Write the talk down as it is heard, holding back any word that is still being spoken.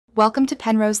Welcome to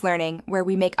Penrose Learning, where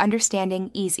we make understanding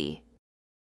easy.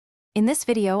 In this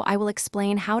video, I will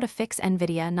explain how to fix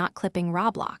NVIDIA not clipping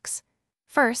Roblox.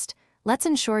 First, let's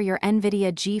ensure your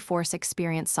NVIDIA GeForce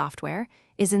Experience software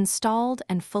is installed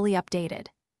and fully updated.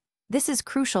 This is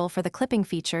crucial for the clipping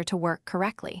feature to work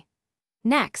correctly.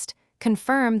 Next,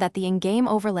 confirm that the in-game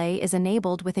overlay is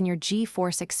enabled within your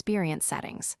GeForce Experience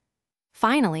settings.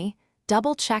 Finally,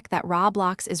 double-check that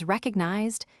Roblox is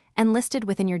recognized and listed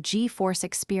within your GeForce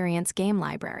Experience game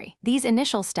library. These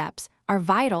initial steps are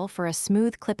vital for a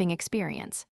smooth clipping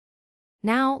experience.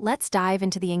 Now, let's dive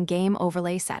into the in-game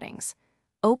overlay settings.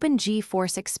 Open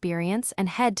GeForce Experience and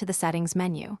head to the Settings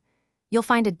menu. You'll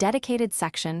find a dedicated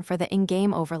section for the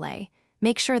in-game overlay.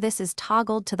 Make sure this is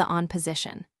toggled to the on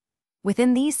position.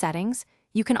 Within these settings,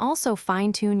 you can also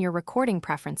fine-tune your recording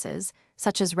preferences,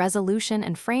 such as resolution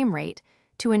and frame rate,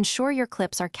 to ensure your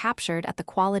clips are captured at the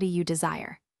quality you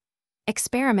desire.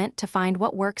 Experiment to find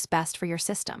what works best for your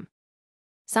system.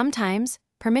 Sometimes,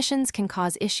 permissions can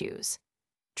cause issues.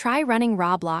 Try running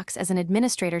Roblox as an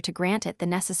administrator to grant it the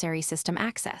necessary system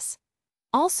access.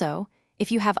 Also,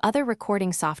 if you have other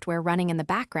recording software running in the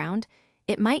background,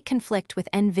 it might conflict with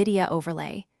NVIDIA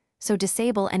overlay, so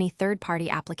disable any third-party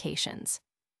applications.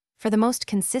 For the most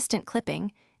consistent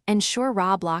clipping, ensure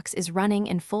Roblox is running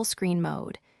in full-screen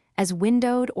mode, as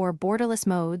windowed or borderless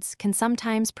modes can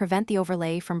sometimes prevent the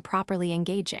overlay from properly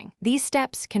engaging. These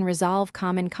steps can resolve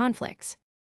common conflicts.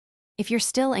 If you're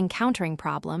still encountering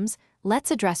problems, let's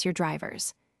address your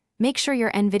drivers. Make sure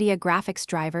your NVIDIA graphics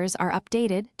drivers are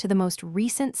updated to the most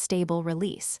recent stable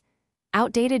release.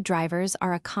 Outdated drivers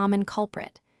are a common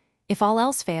culprit. If all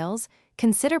else fails,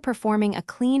 consider performing a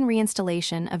clean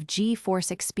reinstallation of GeForce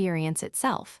Experience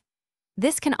itself.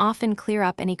 This can often clear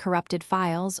up any corrupted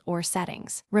files or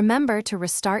settings. Remember to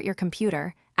restart your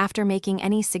computer after making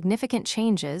any significant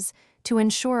changes to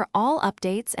ensure all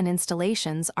updates and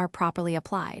installations are properly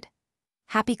applied.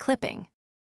 Happy clipping!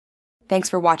 Thanks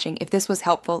for watching. If this was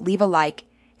helpful, leave a like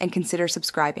and consider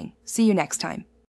subscribing. See you next time.